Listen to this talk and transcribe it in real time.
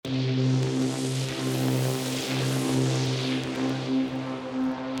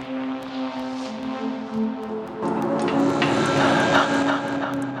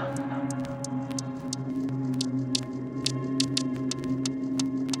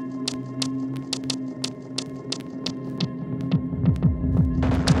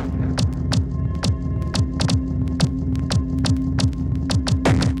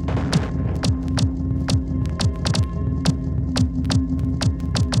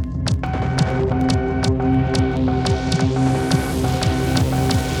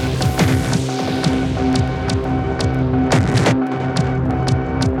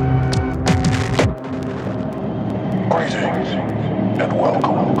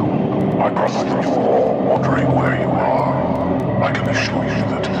I trust that you're all wondering where you are. I can assure you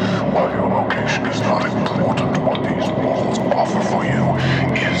that while your location is not important, what these walls offer for you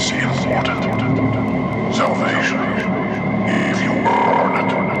is important. Salvation, if you earn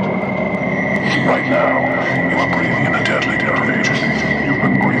it. Right now, you are breathing in a deadly deprivation. You've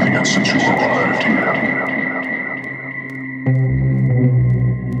been breathing it since you arrived here.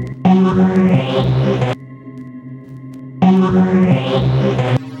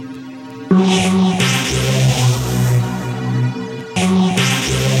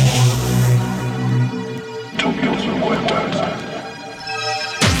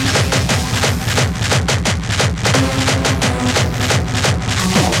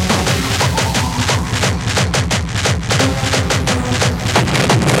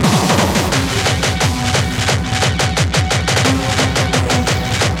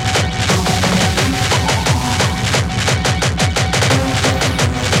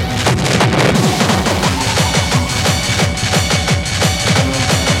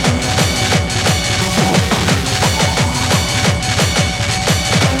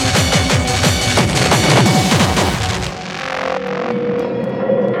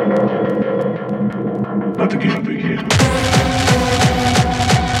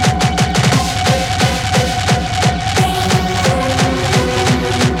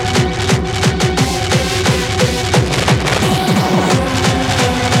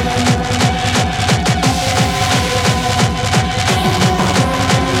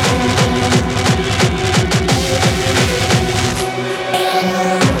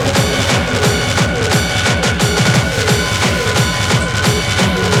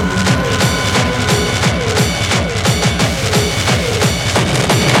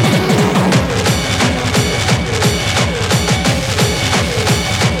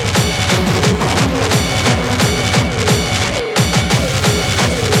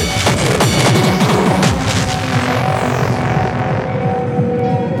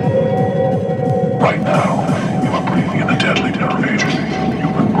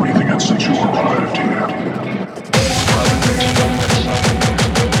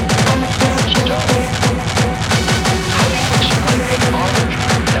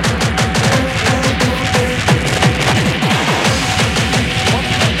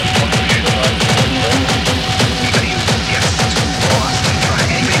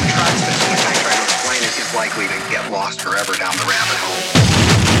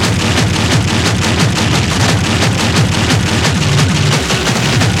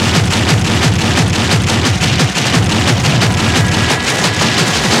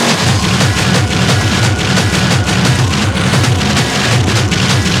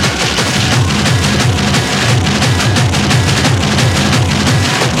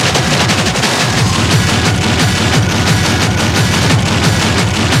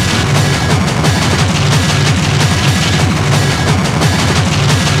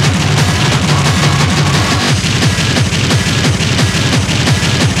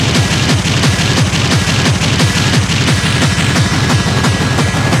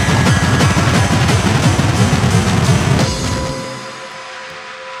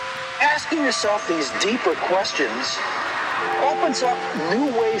 These deeper questions opens up new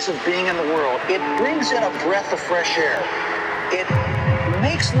ways of being in the world. It brings in a breath of fresh air. It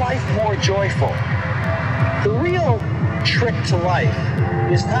makes life more joyful. The real trick to life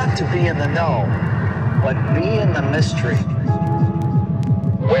is not to be in the know, but be in the mystery.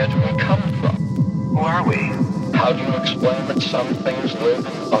 Where do we come from? Who are we? How do you explain that some things live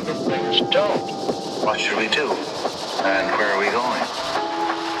and other things don't? What should we do? And where are we going?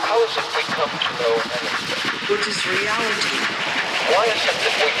 How is it we come to know anything? What is reality? Why is it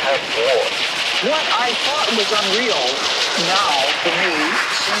that we have wars? What I thought was unreal now, for me,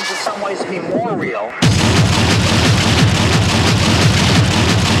 seems in some ways to be more real.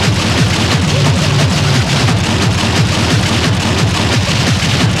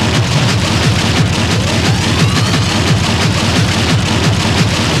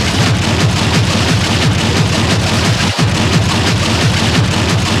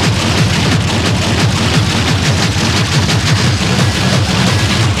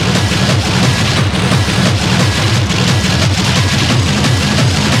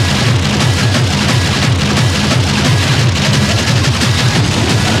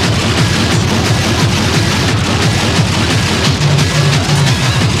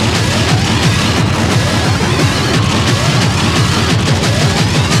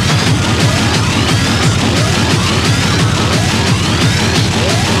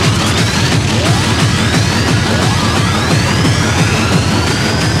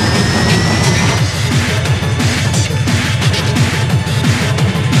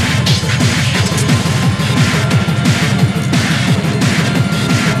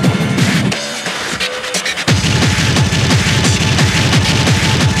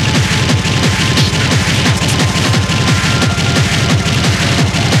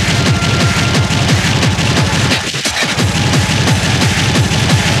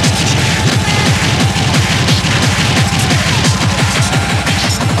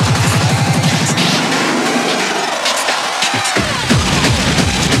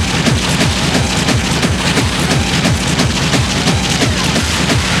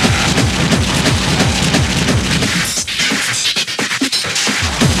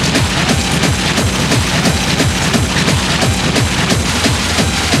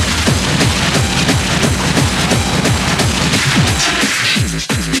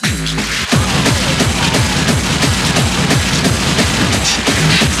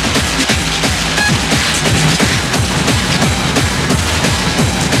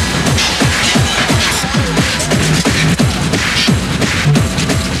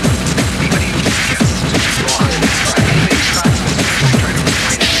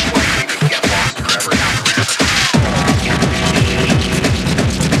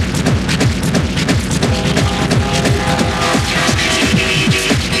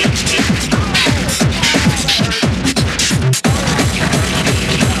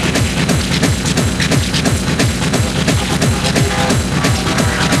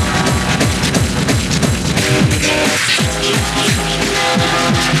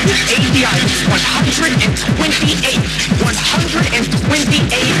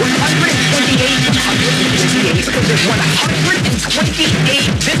 because there's 128.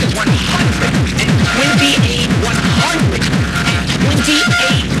 This is 128.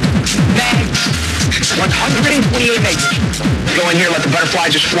 128 bags. 128 bags. Go in here, let the butterfly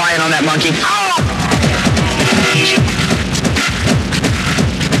just fly in on that monkey. Oh!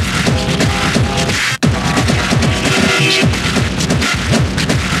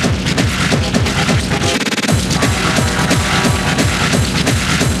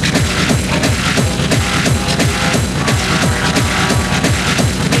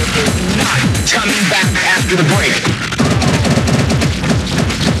 Coming back after the break.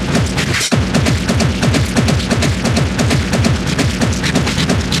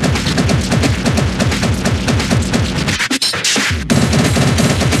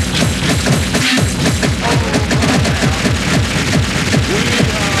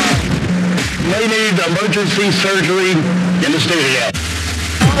 May need emergency surgery in the studio.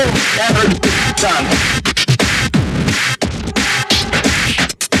 Done.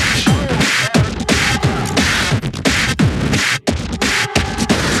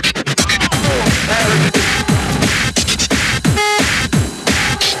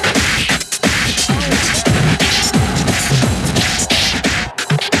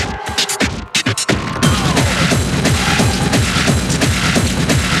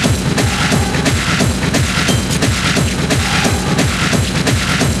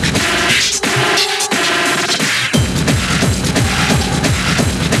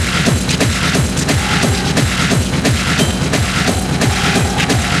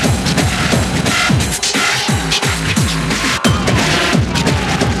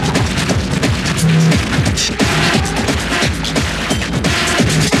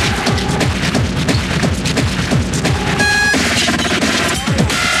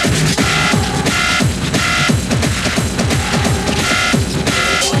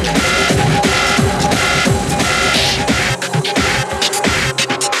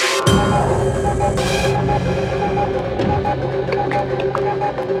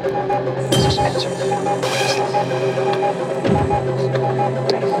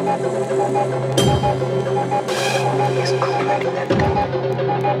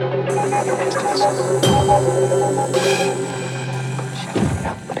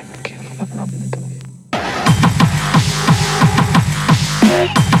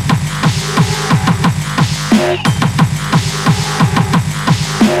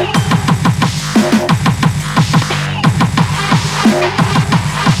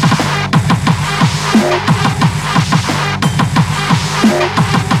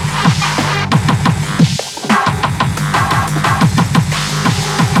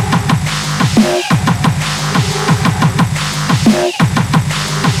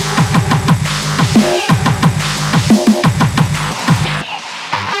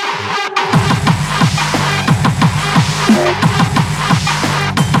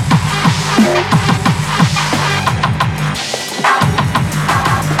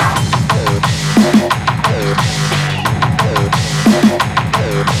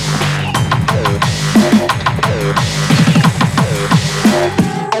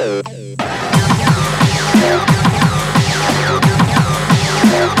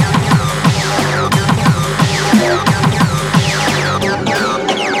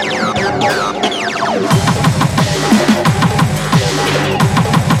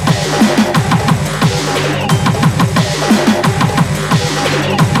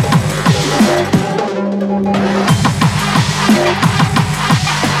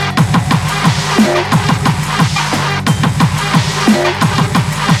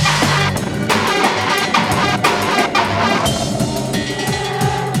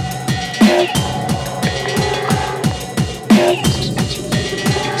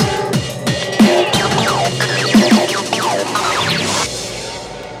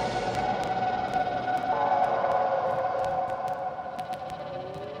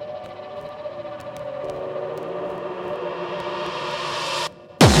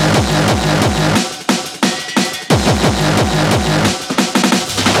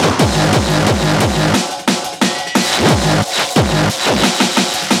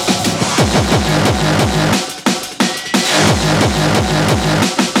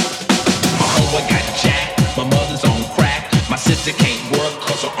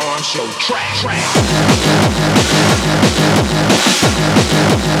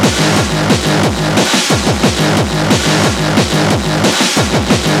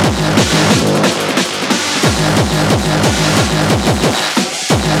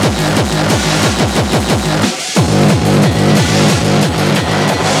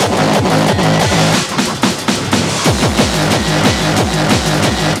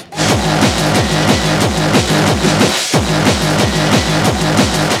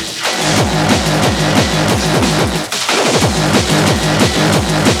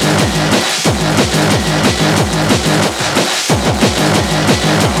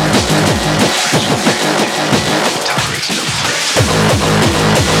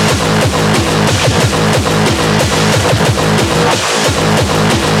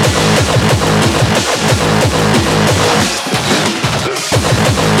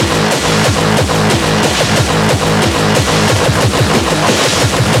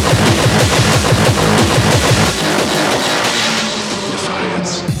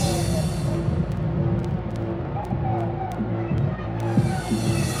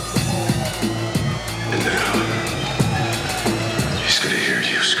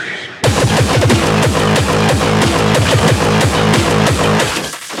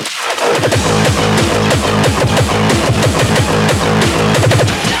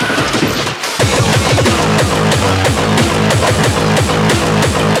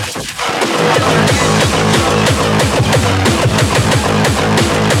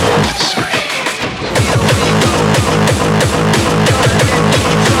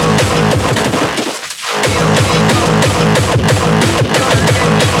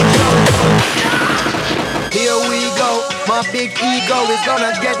 My big ego is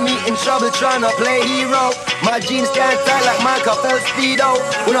gonna get me in trouble trying to play hero. My jeans can't tie like Michael Phelps Speedo.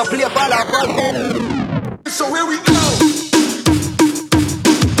 When I play ball like so here we go.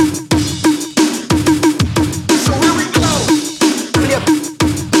 So here we go.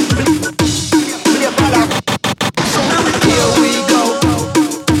 Play ball like so here we go.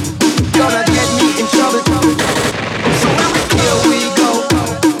 Gonna get me in trouble. So here we go.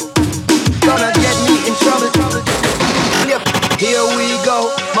 Gonna get me in trouble. Here we go.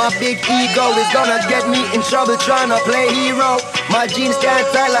 My big ego is gonna get me in trouble trying to play hero. My jeans can't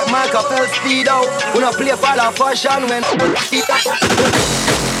tie like Michael Phelps Speedo. When I play for the fashion when here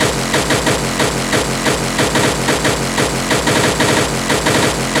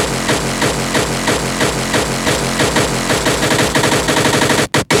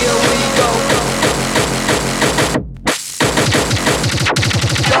we go.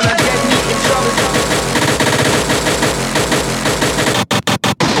 Gonna get me in trouble.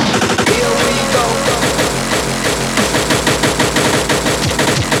 Here we go.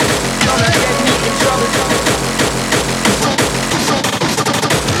 Gonna get me in trouble.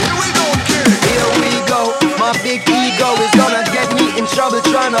 Here we go again. Here we go. My big ego is gonna get me in trouble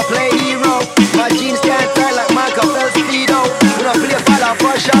trying to play hero. My jeans can't tie like Michael Phelps Speedo. When I play for the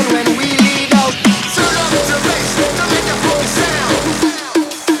fashion when we lead out. Turn up the bass to make a funky sound.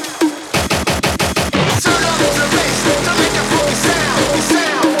 Turn up the bass to make a funky sound.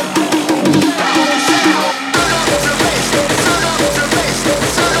 Sound. Turn up the bass. Turn up the bass.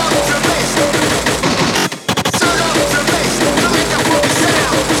 Turn up the bass. Turn up the bass to make a funky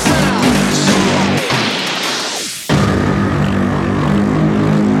sound. Sound.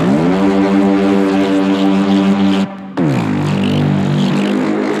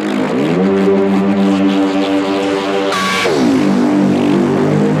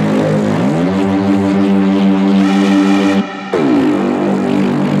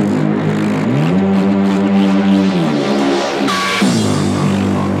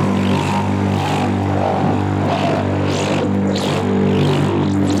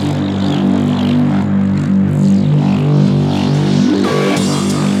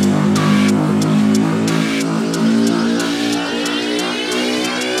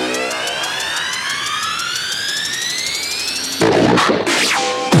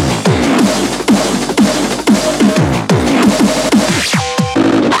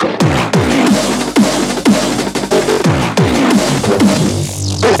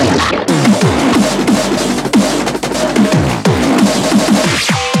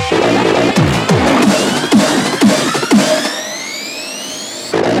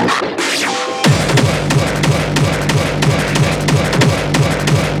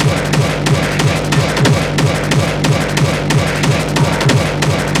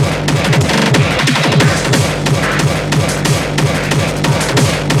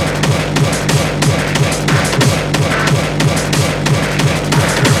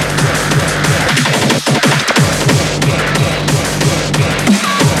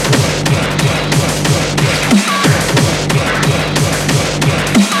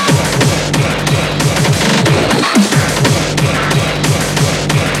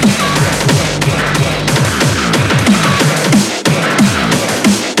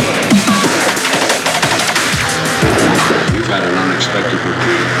 Had an unexpected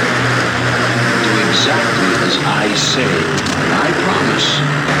reprieve. Do exactly as I say, and I promise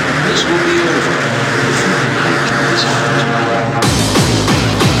this will be over before the night is out.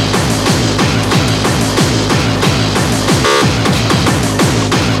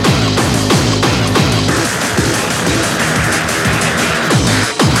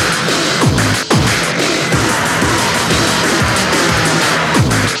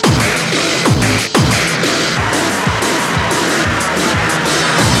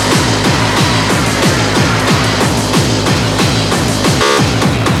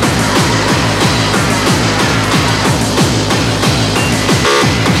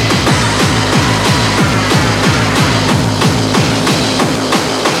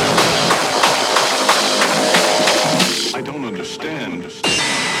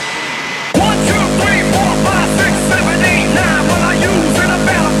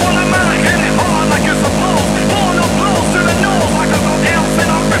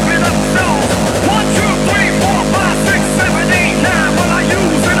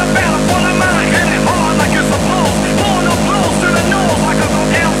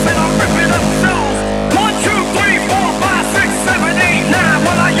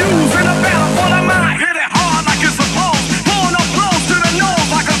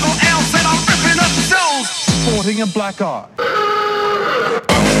 a black eye.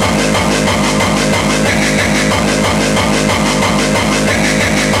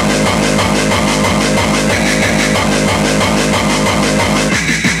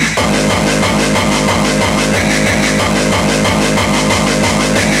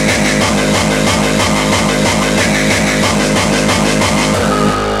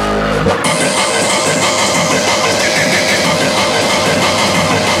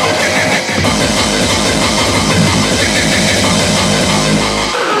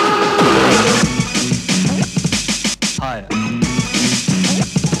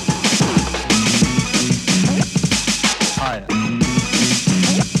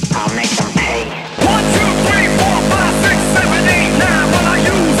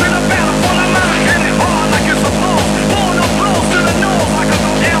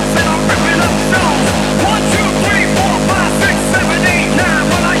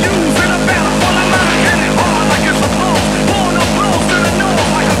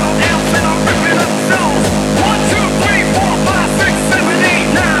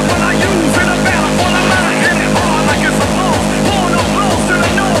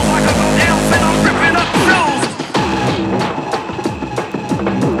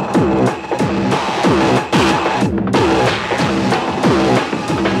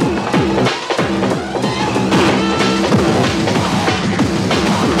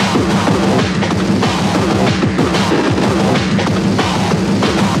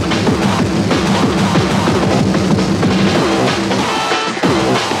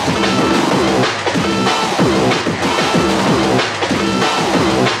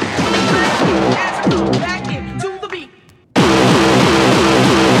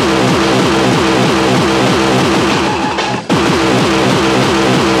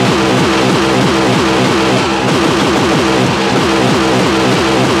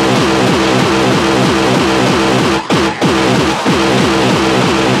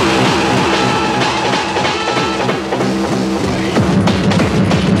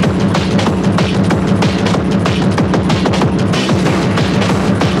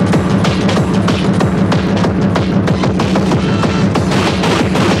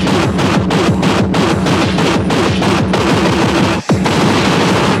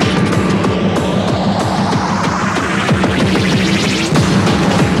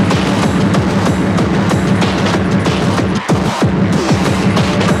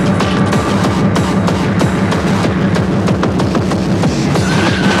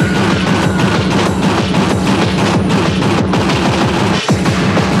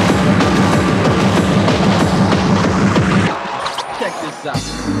 Let's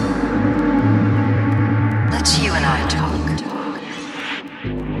you and I talk.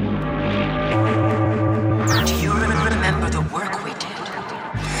 Do you remember the work we did?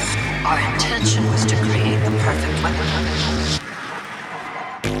 Our intention was to create the perfect weapon.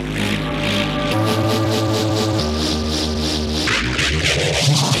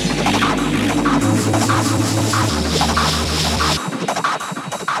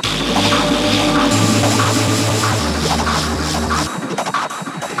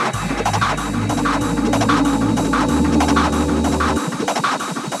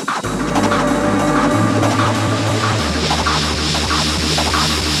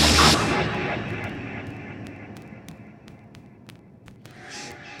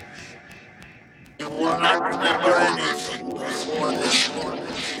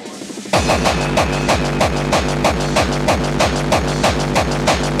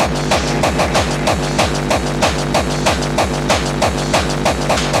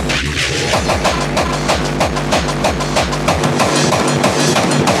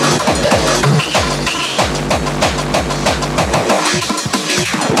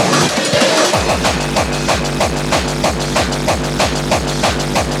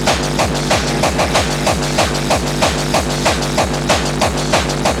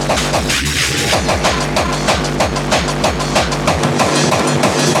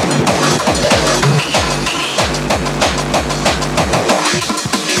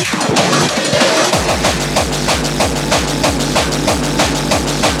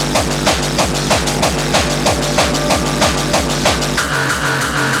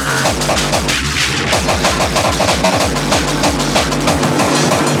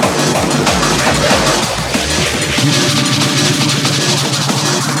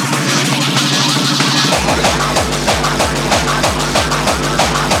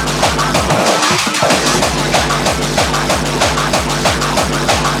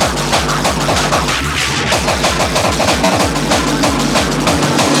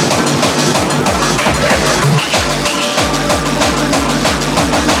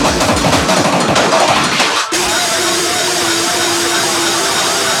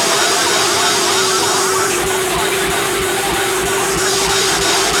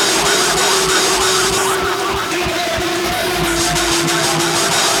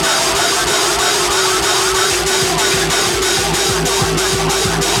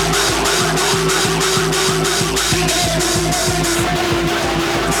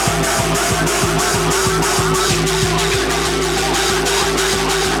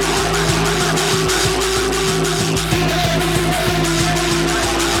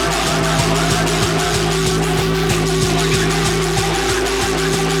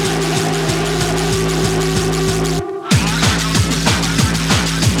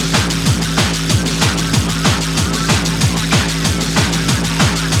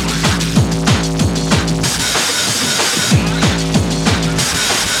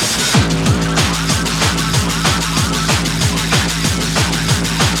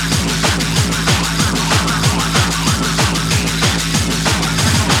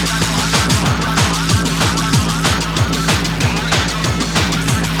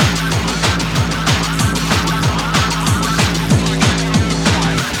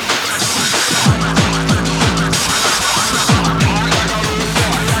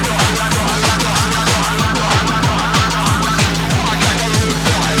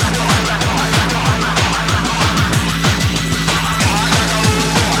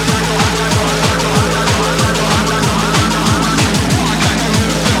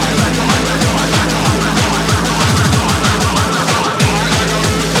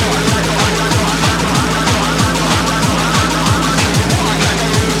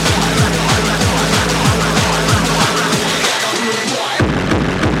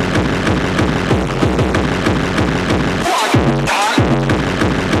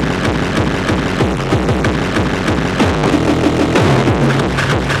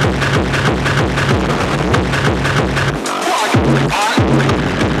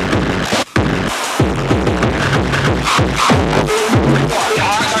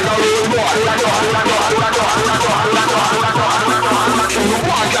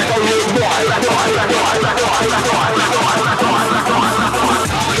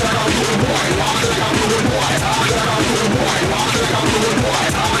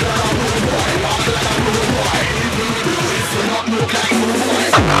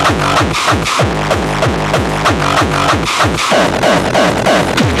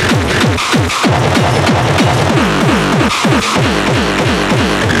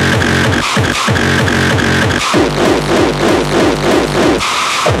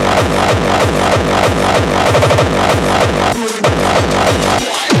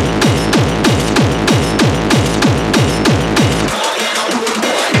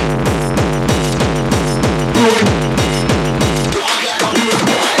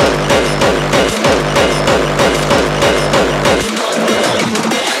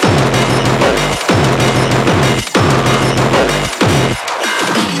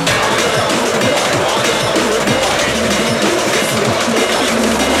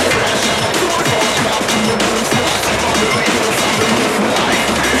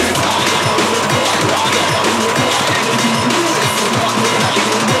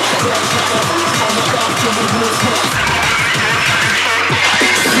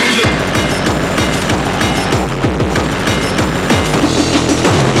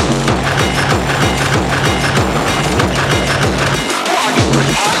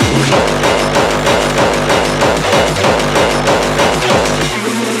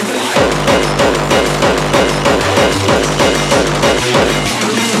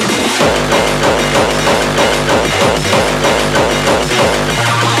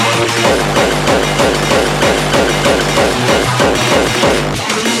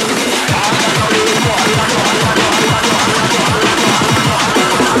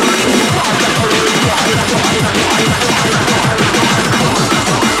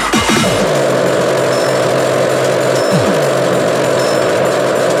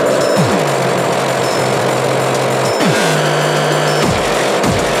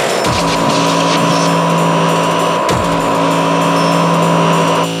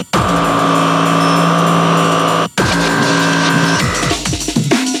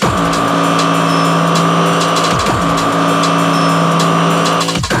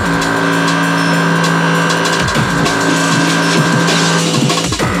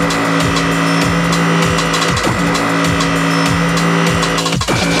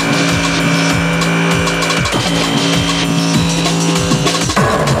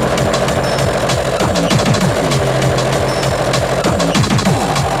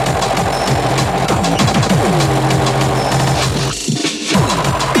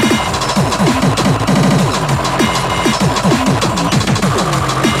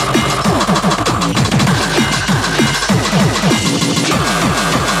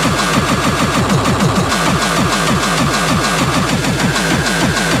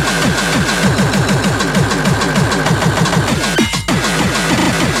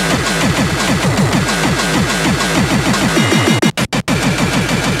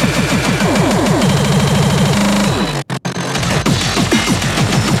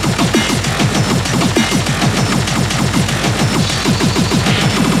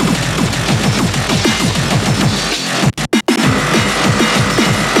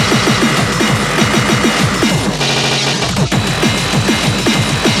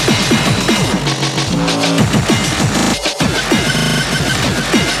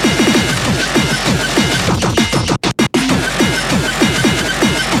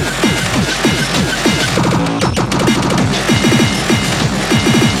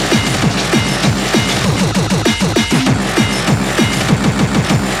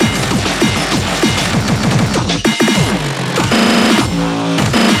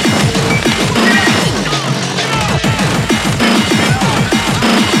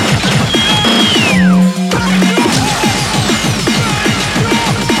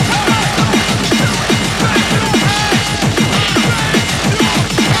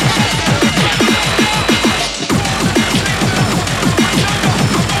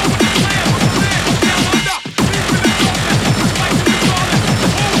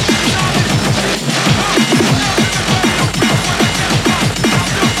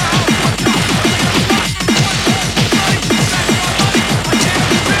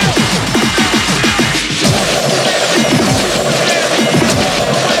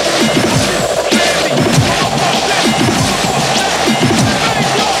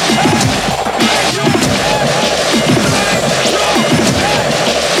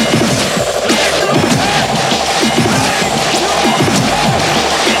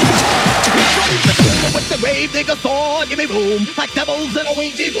 dig a sword, give me boom. Like devils in a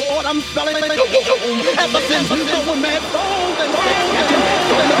Ouija board, I'm spelling like doom. Ever since the man sold and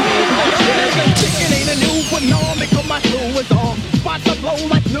chicken ain't a new phenomenon because my crew is on. Spots are blow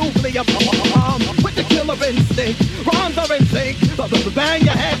like nuclear bomb. With the killer instinct, rhymes are in sync. Bang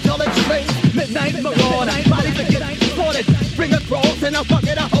your head till it shrinks. Midnight marauder, bodies are getting slaughtered. Bring a cross and I'll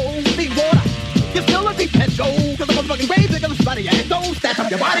bucket a holy water. You still a deep head show, cause I'm a fucking grave digger, the spot of your head. Don't stash up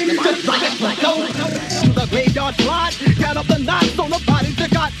your body, just like it, like go. To the graveyard plot, count up the knots on the bodies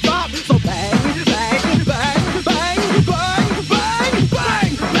that got dropped. So bang, bang, bang, bang, bang, bang,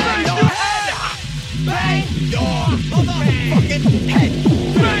 bang, bang your head. Bang your motherfucking head.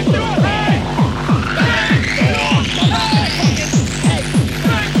 Bang your head. Bang your motherfucking head.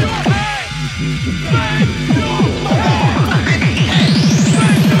 Bang your head. Bang your motherfucking head.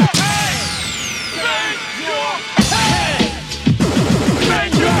 Bang your head.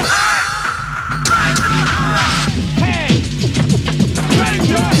 Bang your head. Bang your head.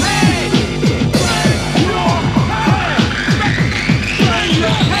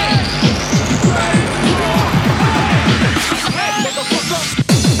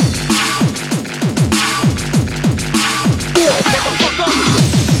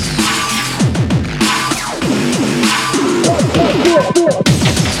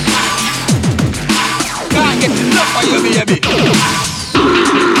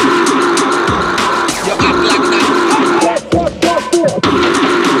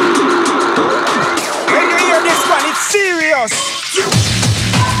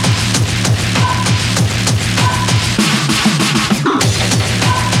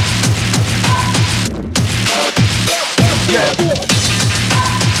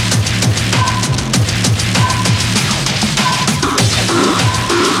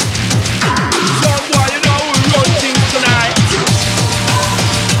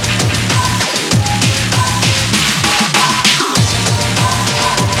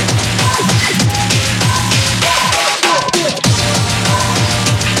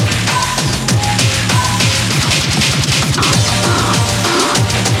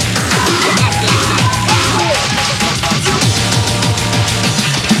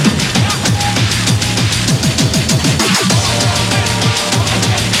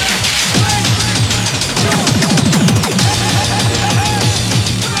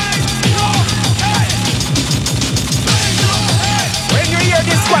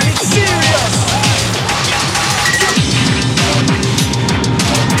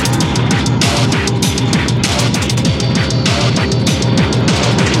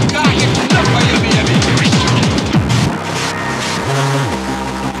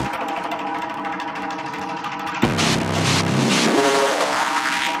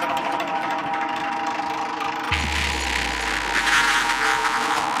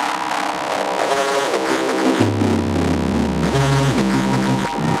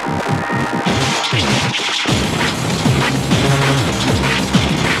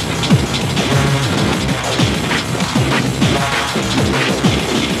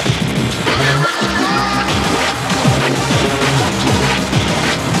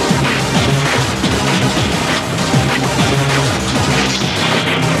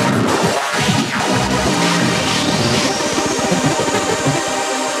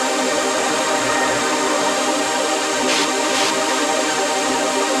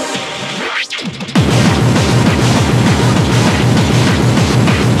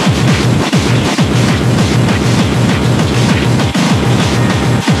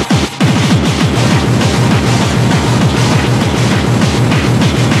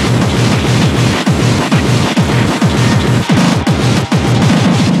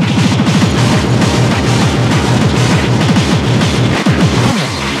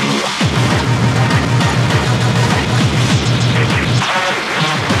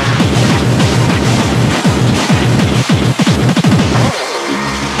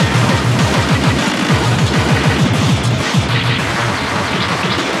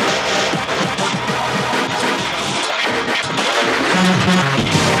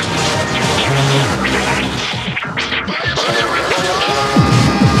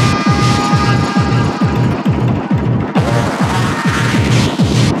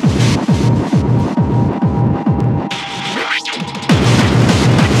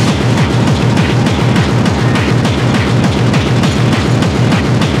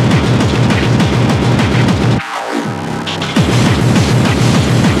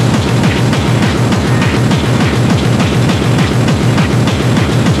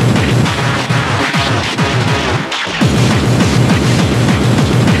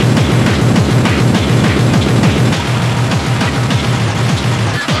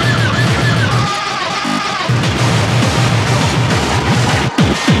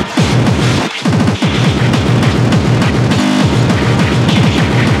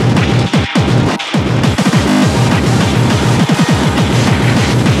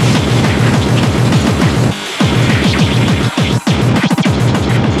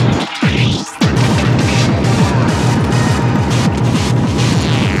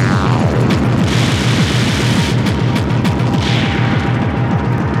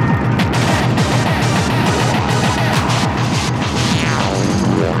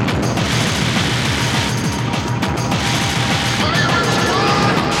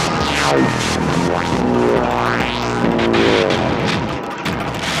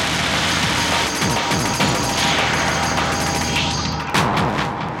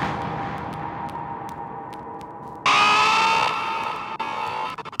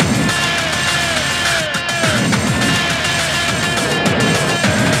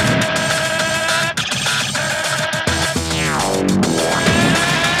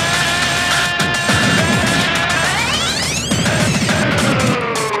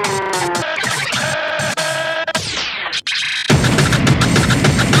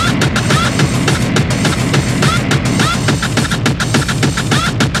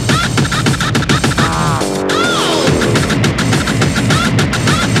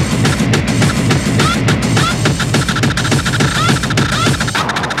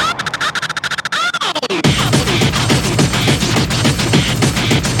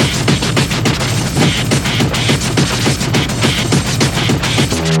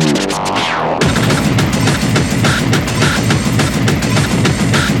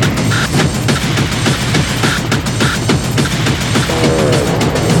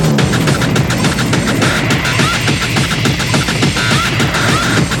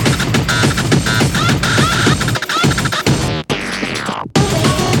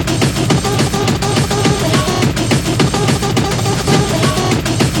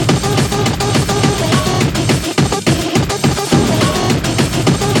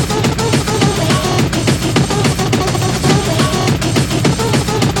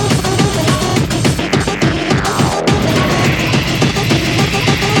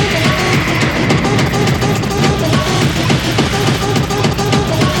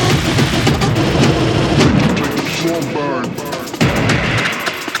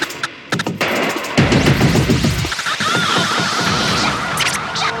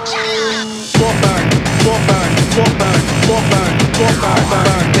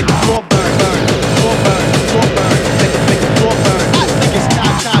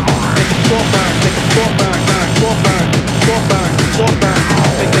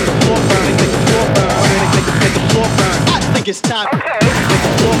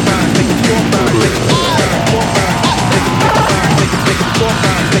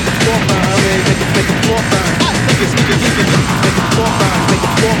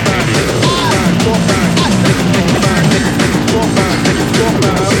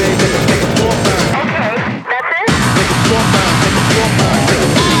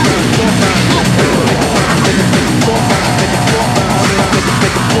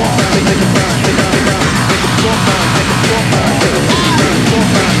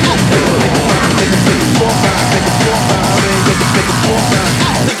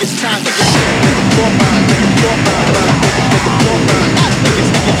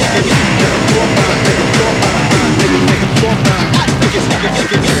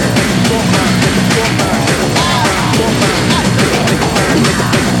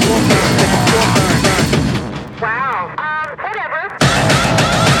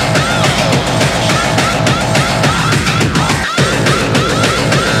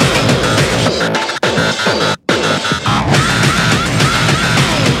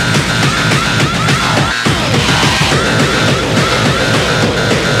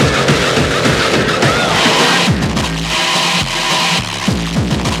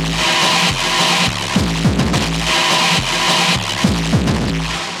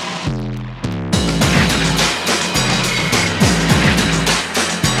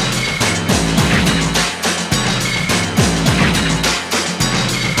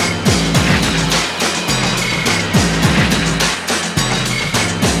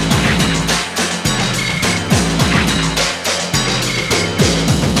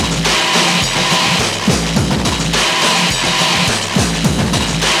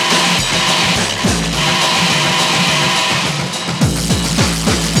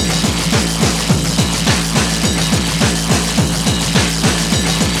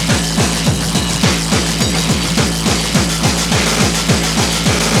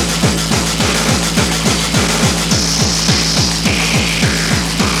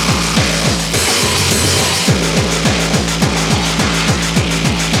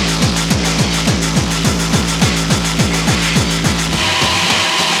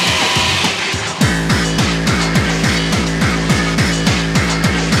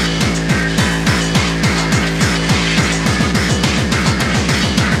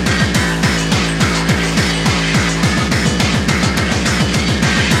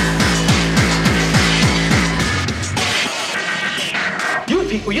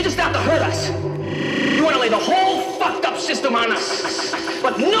 people. You're just out to hurt us. You want to lay the whole fucked up system on us.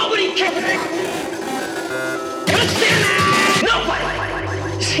 But nobody can. You understand that?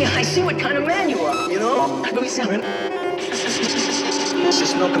 Nobody. See, I see what kind of man you are, you know? Let me see. There's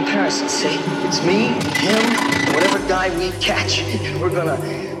just no comparison, see? It's me, him, whatever guy we catch. We're gonna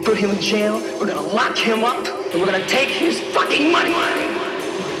put him in jail, we're gonna lock him up, and we're gonna take his fucking money.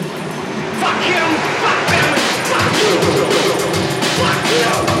 Fuck him, fuck them, fuck you! Fuck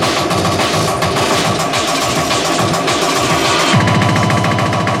you!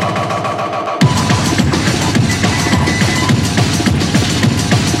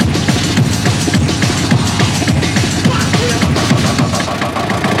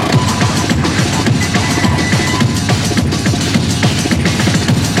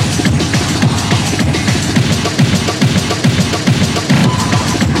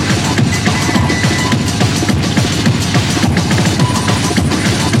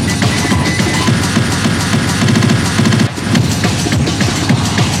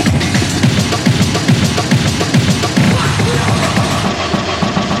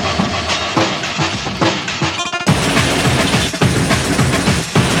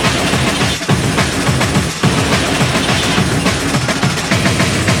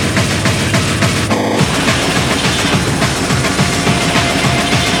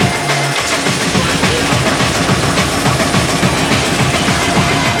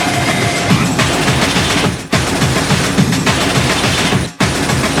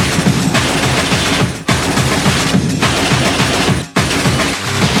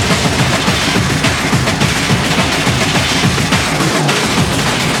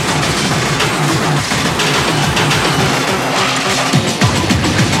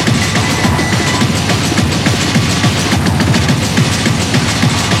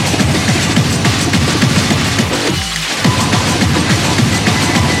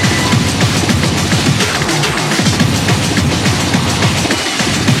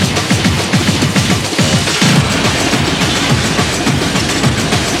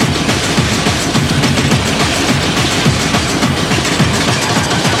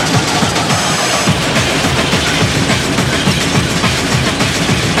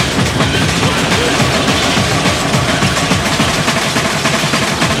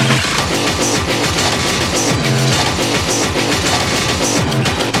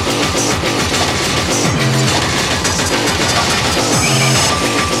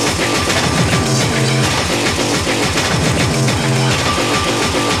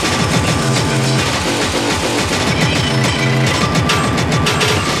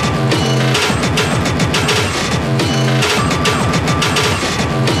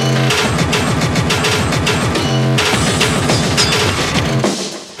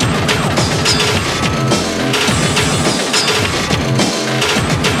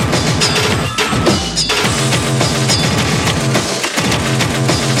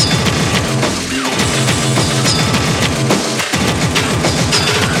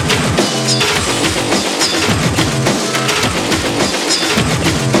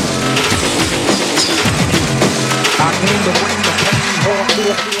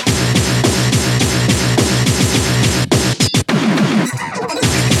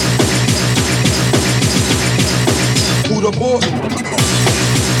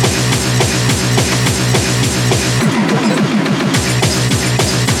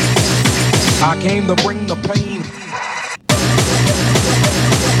 I came to bring the pain.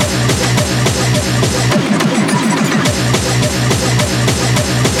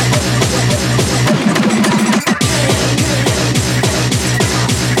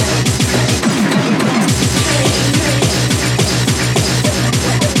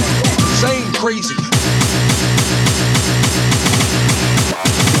 Same crazy.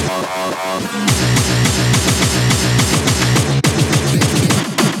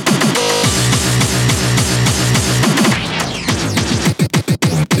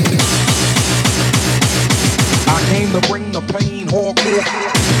 To bring the pain hardcore.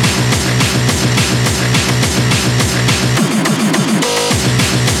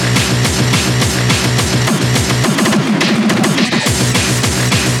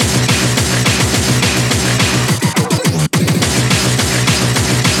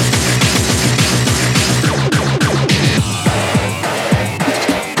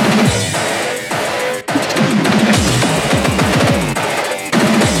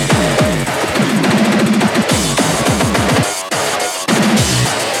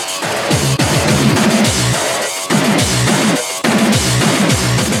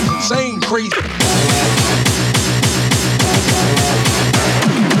 Crazy.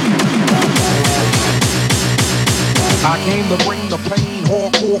 I came to bring the pain home.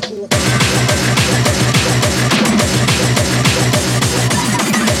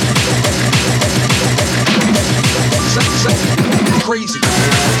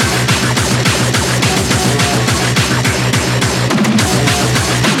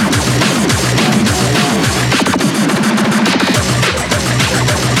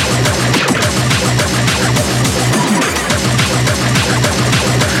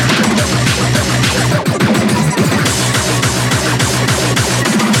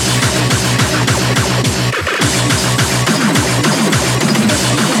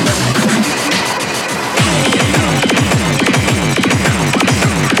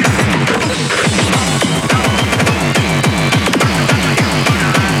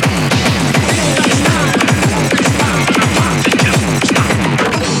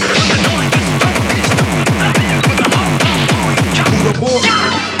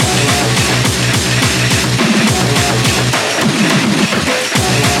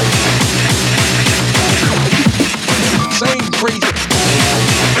 crazy.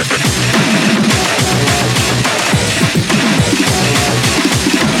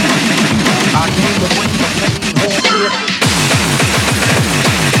 I came to bring the pain home.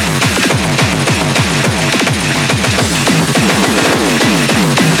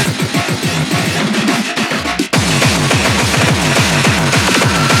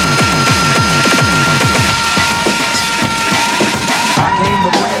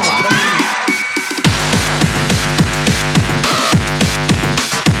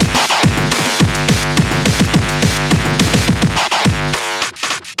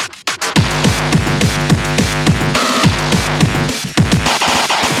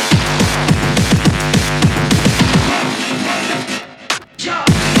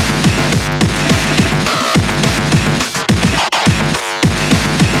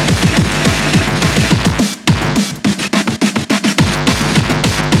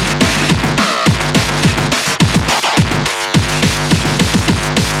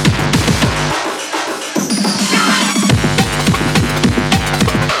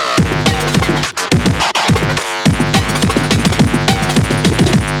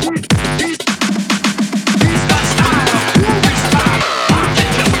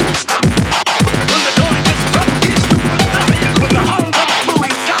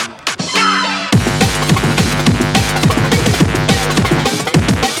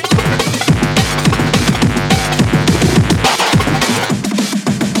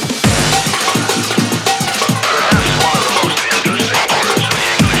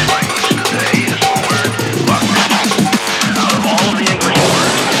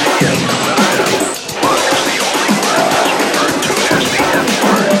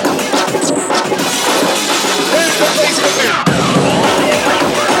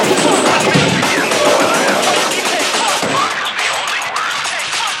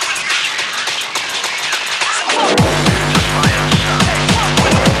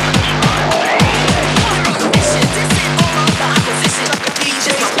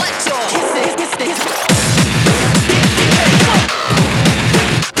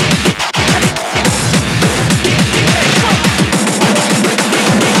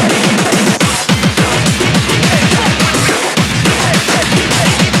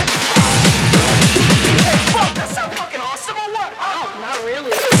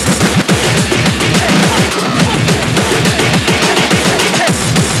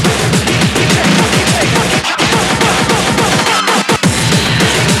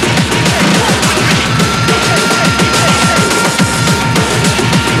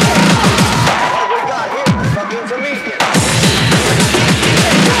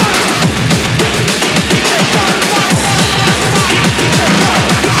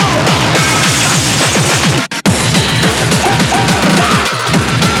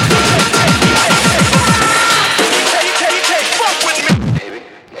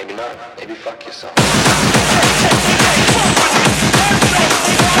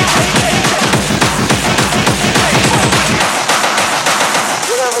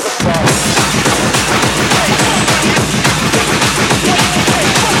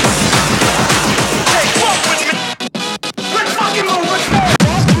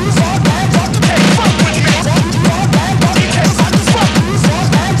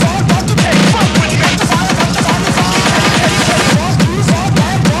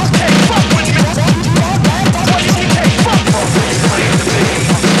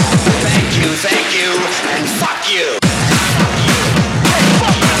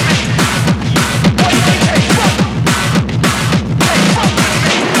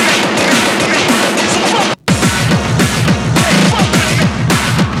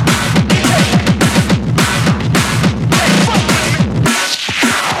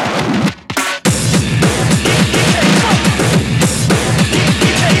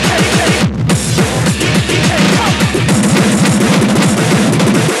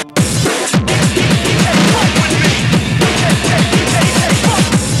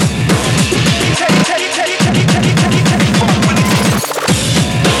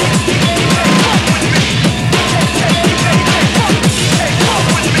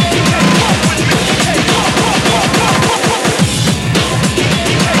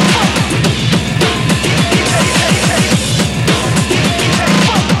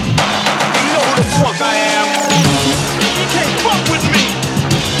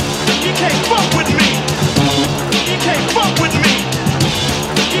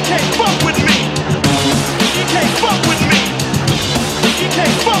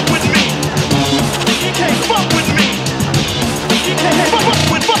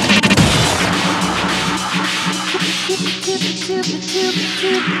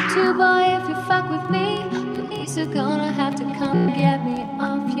 Two boy, if you fuck with me, please are gonna have to come get me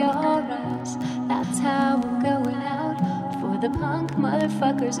off your ass. That's how we're going out. For the punk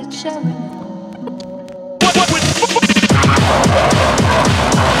motherfuckers, it's showing out.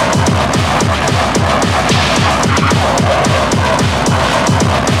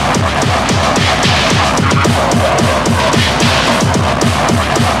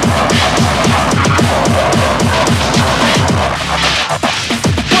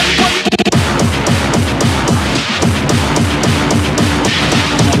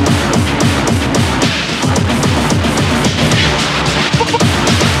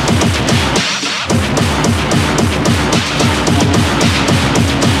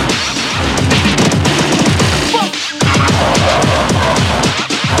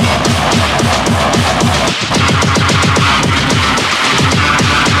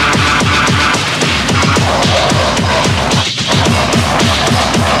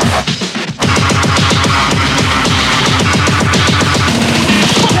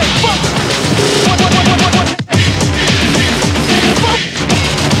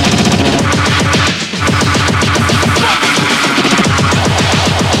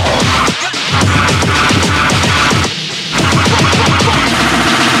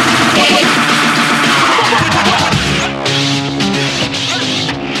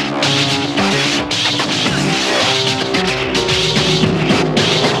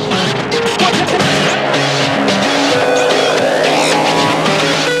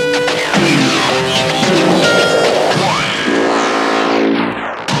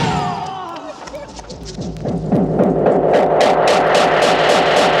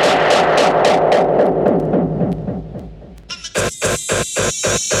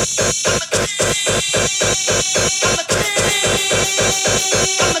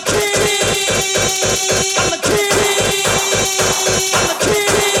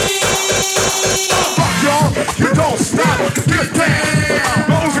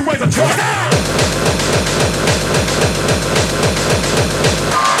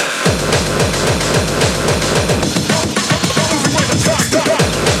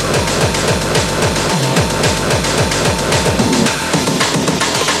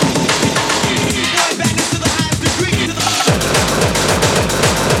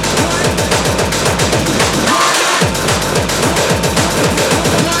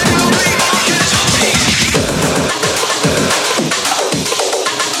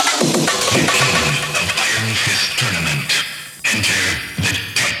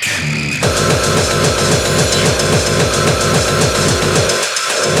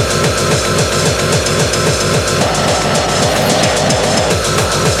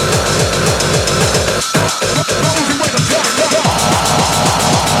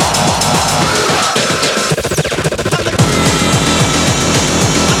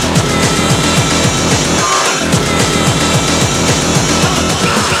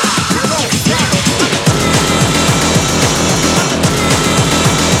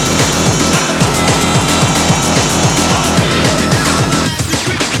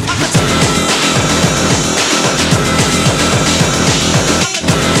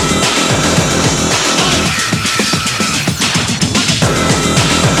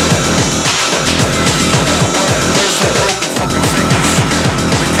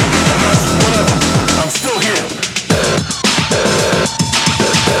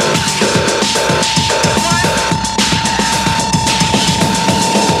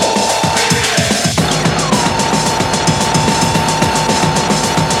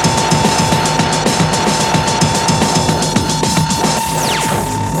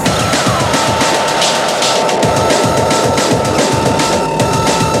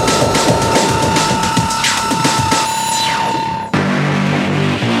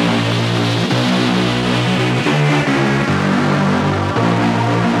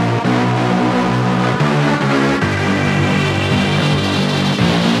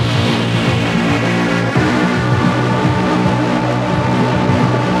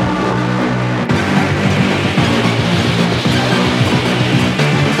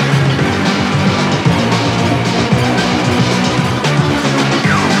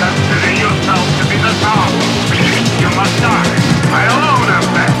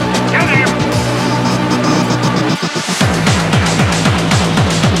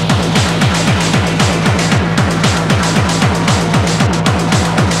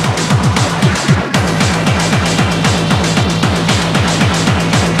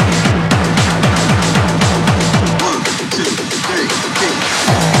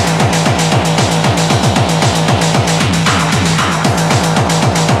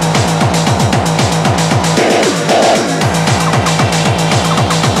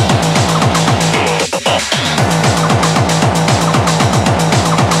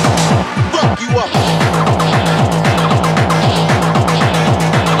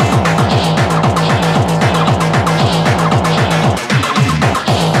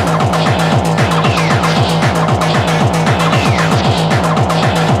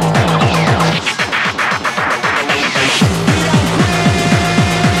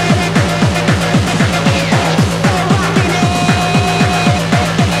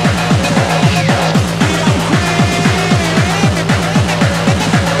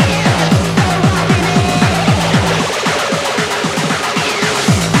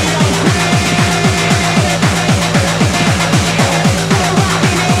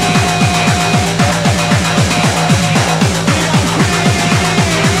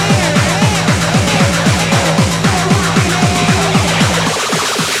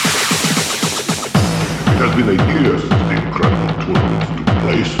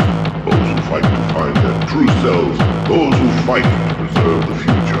 true selves, those who fight to preserve the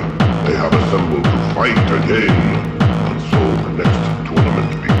future. They have assembled to fight again. And so the next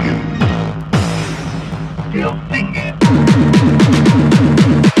tournament begins.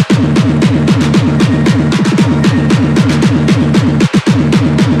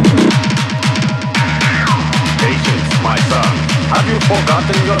 Patience, my son. Have you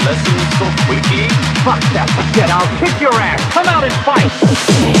forgotten your lessons so quickly? Fuck that shit, I'll kick your ass! Come out and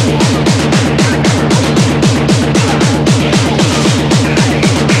fight!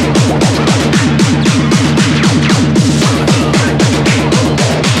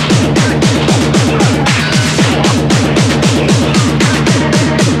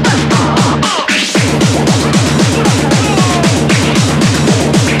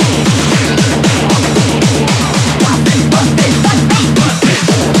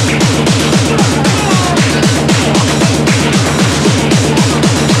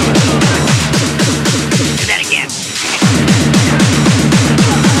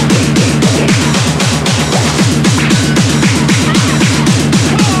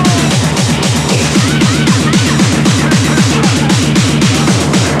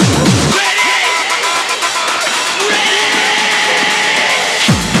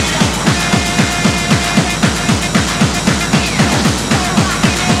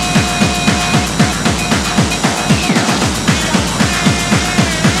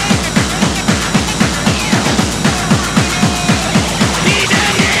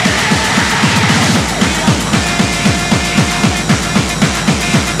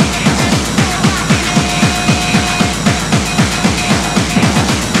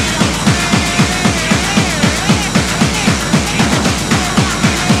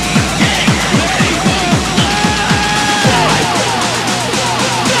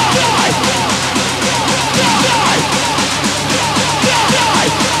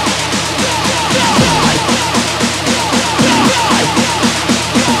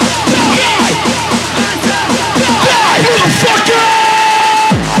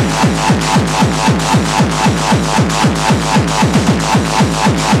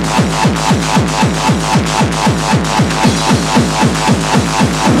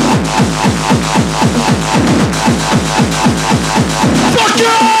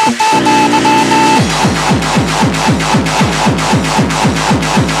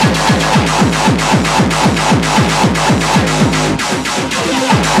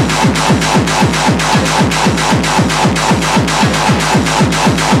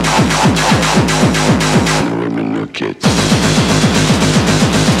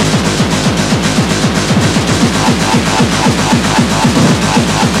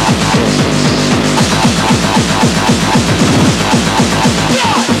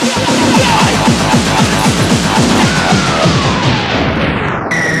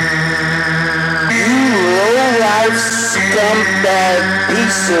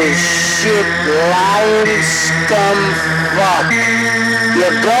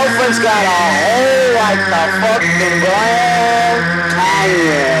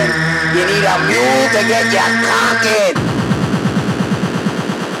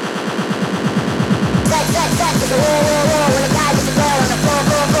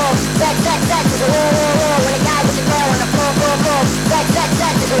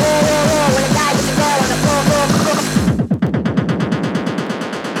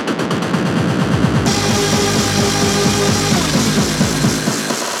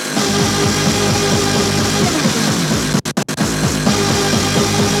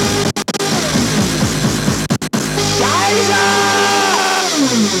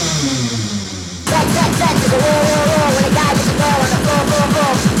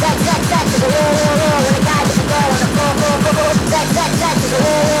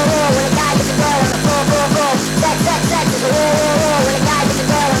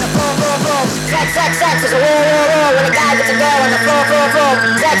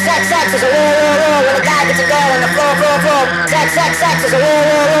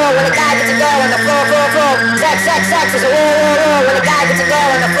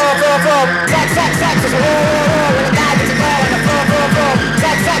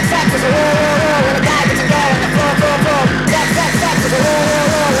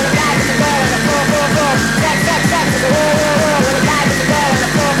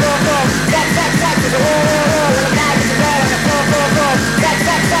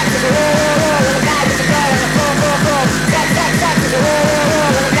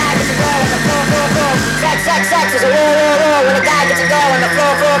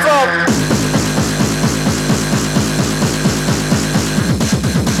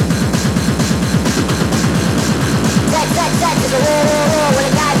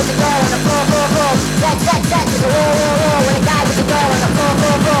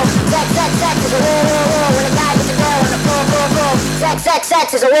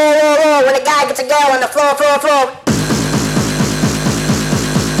 sex is a war when a guy gets a girl on the floor.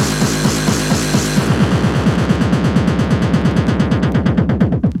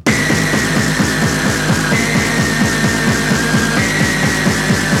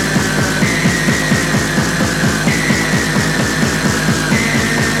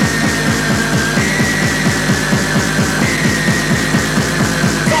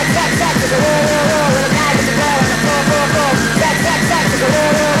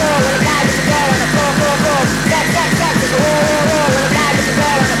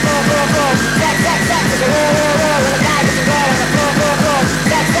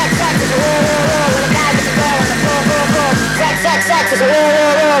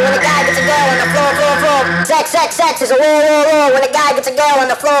 Sex is a war when a guy gets a girl on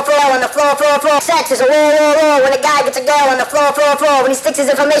the floor. Sex is a war when a guy gets a girl on the floor. When he sticks his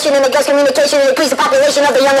information in the girl's communication and increase the population of the young